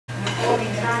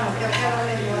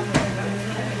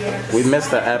We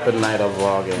missed the epic night of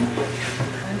vlogging.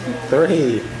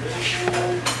 3.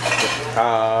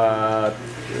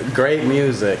 Great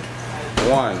music.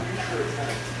 1.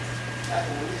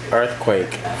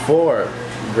 Earthquake. 4.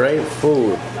 Great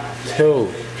food.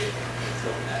 2.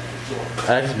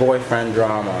 Ex-boyfriend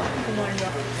drama.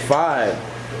 5.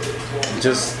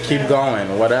 Just keep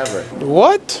going, whatever.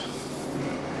 What?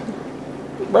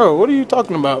 Bro, what are you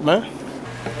talking about, man? They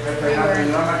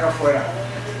need my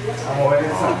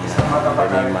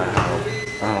help.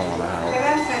 I don't want to help.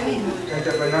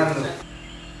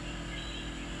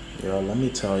 Yo, let me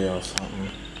tell y'all something.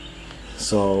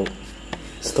 So,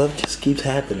 stuff just keeps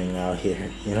happening out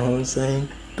here. You know what I'm saying?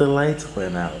 The lights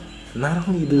went out. Not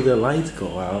only do the lights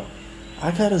go out,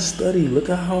 I gotta study. Look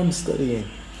at how I'm studying.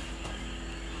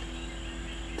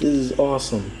 This is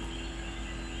awesome.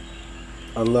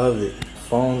 I love it.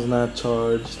 Phone's not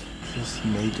charged. Just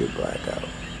major blackout.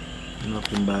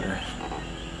 Nothing better.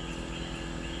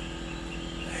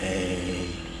 Hey.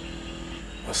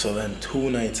 So then 2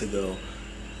 nights ago,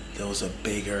 there was a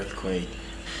big earthquake.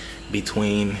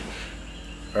 Between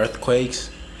earthquakes,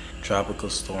 Tropical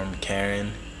Storm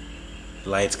Karen,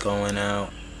 lights going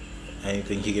out,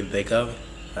 anything you can think of,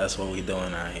 that's what we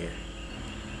doing out here.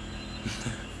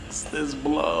 This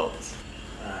blows.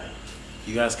 Alright,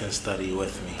 you guys can study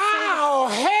with me. Oh,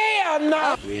 hell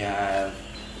no! We have,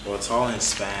 well, it's all in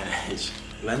Spanish.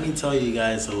 Let me tell you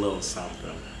guys a little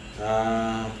something.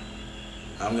 I'm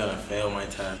gonna fail my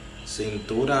test.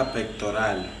 Cintura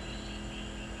pectoral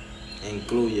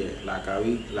incluye la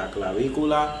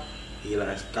clavícula y la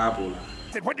escápula.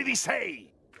 What did he say?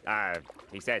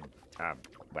 He said,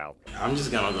 well. I'm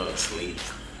just gonna go to sleep.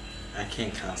 I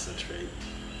can't concentrate.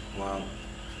 Well,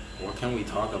 what can we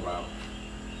talk about?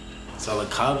 So the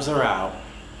Cubs are out.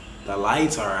 The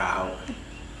lights are out.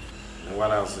 And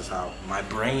what else is out? My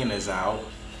brain is out.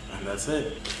 And that's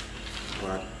it.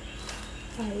 But,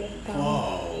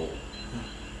 whoa.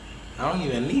 I don't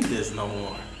even need this no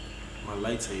more. My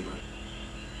lightsaber.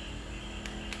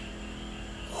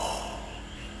 Whoa.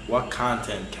 What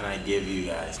content can I give you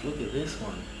guys? Look at this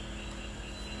one.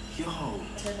 Yo.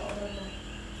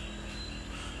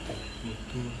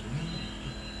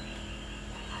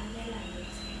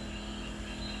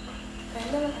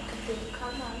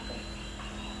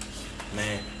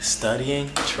 Man, studying,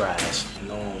 trash.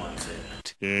 No one wants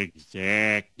it.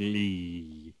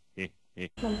 Exactly.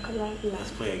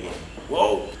 Let's play a game.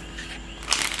 Whoa!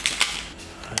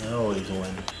 I always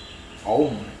win.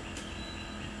 Oh.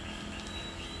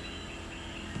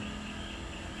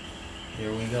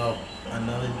 Here we go.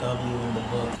 Another W in the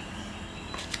book.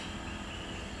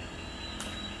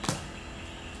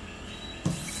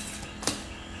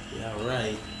 Yeah,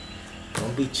 right.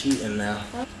 Don't be cheating now.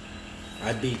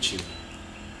 I beat you.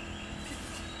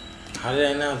 How did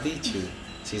I not beat you?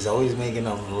 She's always making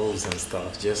up rules and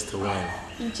stuff just to win.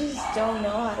 You just don't know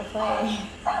how to play.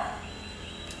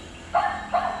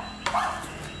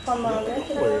 Don't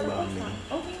worry about me.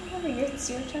 Okay, whatever. It's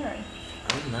your turn.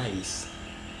 I'm nice.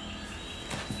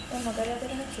 Oh my god.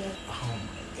 Oh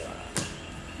my god.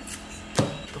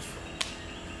 What the fuck?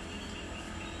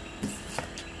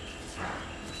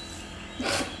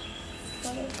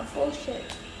 Bullshit.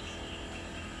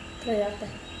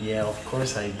 Yeah, of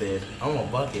course I did. I'm a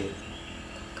bucket.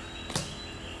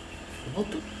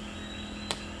 What the?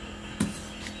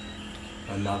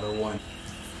 Another one.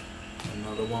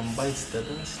 Another one bites the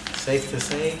dust. Safe to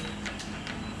say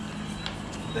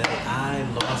that I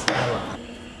lost a lot.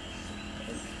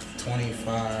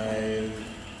 25,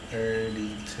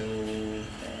 32,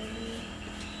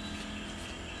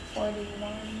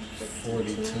 41,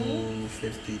 42,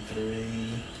 53,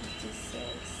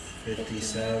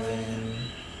 57,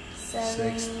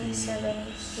 60,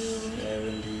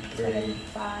 73,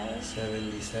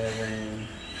 77.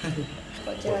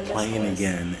 We're playing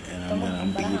again, and I'm gonna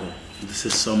beat her. This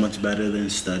is so much better than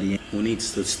studying. Who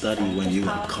needs to study when you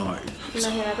have cards?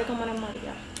 I think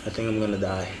I'm gonna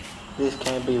die. This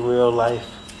can't be real life.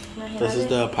 This is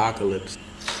the apocalypse.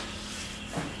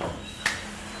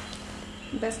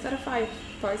 Best out of 5.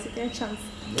 Twice a chance.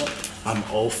 Yep. I'm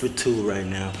 0 for 2 right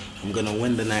now. I'm gonna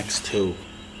win the next 2.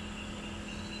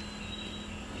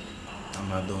 I'm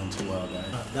not doing too well,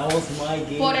 guys. That was my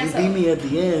game. You beat me at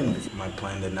the end. My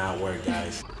plan did not work,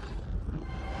 guys.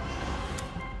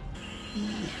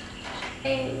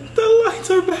 Hey. The lights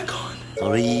are back on.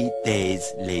 3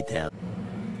 days later.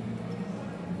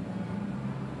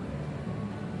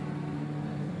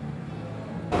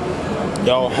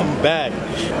 Yo, I'm back.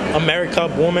 America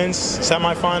Cup Women's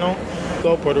semifinal.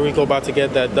 Puerto Rico about to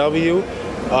get that W.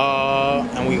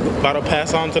 and we about to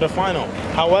pass on to the final.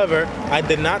 However, I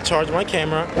did not charge my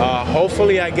camera.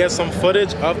 Hopefully I get some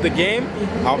footage of the game.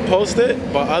 I'll post it,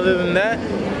 but other than that,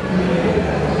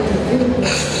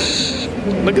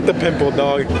 look at the pimple,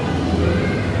 dog.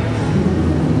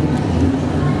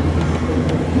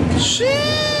 Sheesh!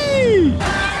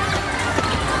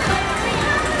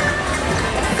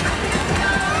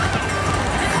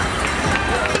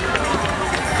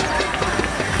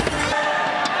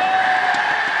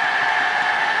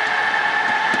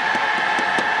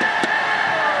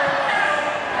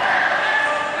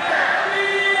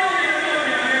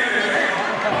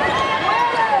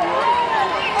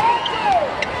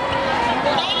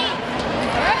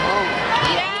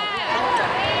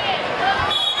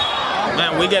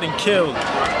 Man, we're getting killed.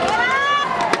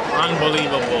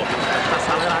 Unbelievable.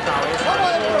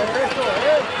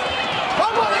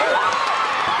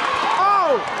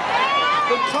 Oh!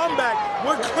 The comeback.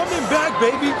 We're coming back,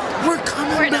 baby. We're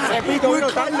coming back. We're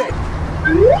coming.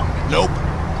 Nope.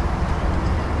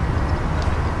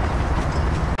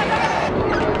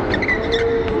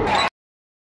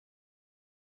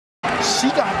 She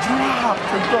got dropped,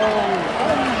 bro.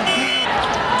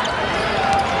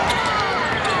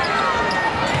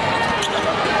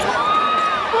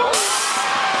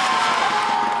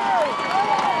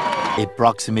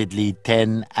 Approximately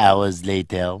 10 hours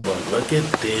later. But look at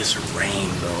this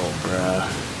rainbow, bruh.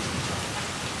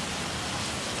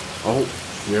 Oh,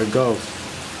 here it goes.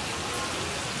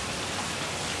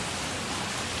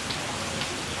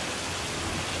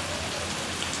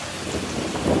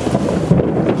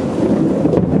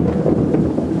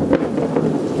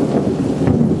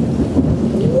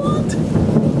 What?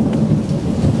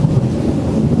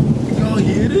 Yo,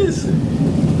 here it is.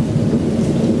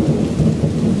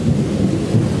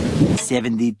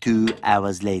 72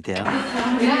 hours later.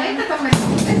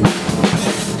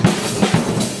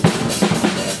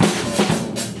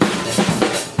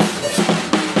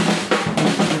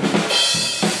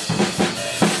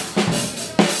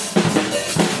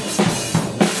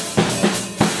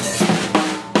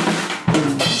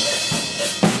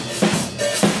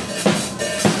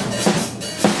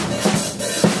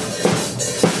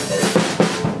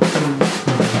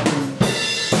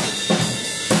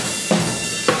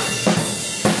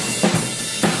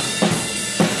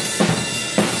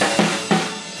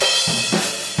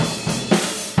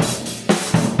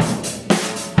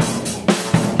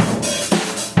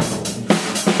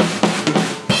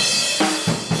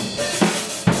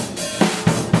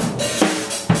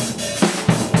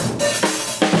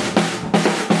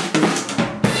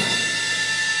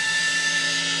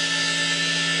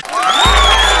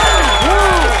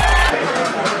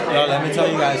 Let me tell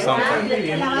you guys something. I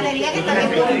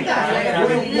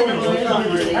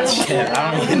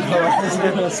don't even know what I was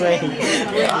gonna say.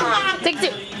 Take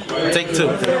two. Take two.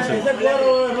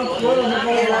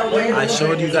 I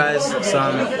showed you guys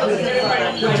some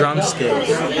drum skills.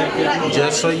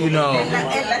 Just so you know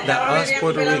that us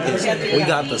Puerto Ricans, we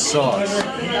got the sauce.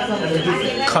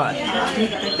 Cut.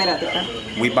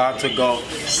 We about to go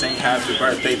sing happy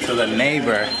birthday to the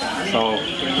neighbor. So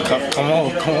come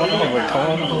on over.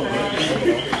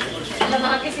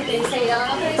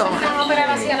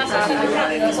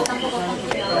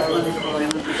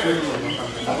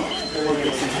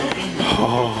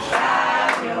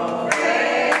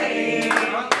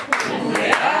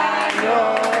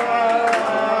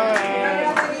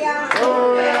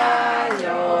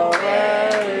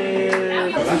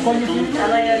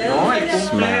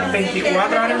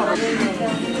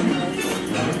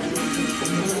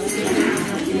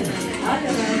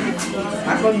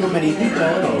 Con numeritito.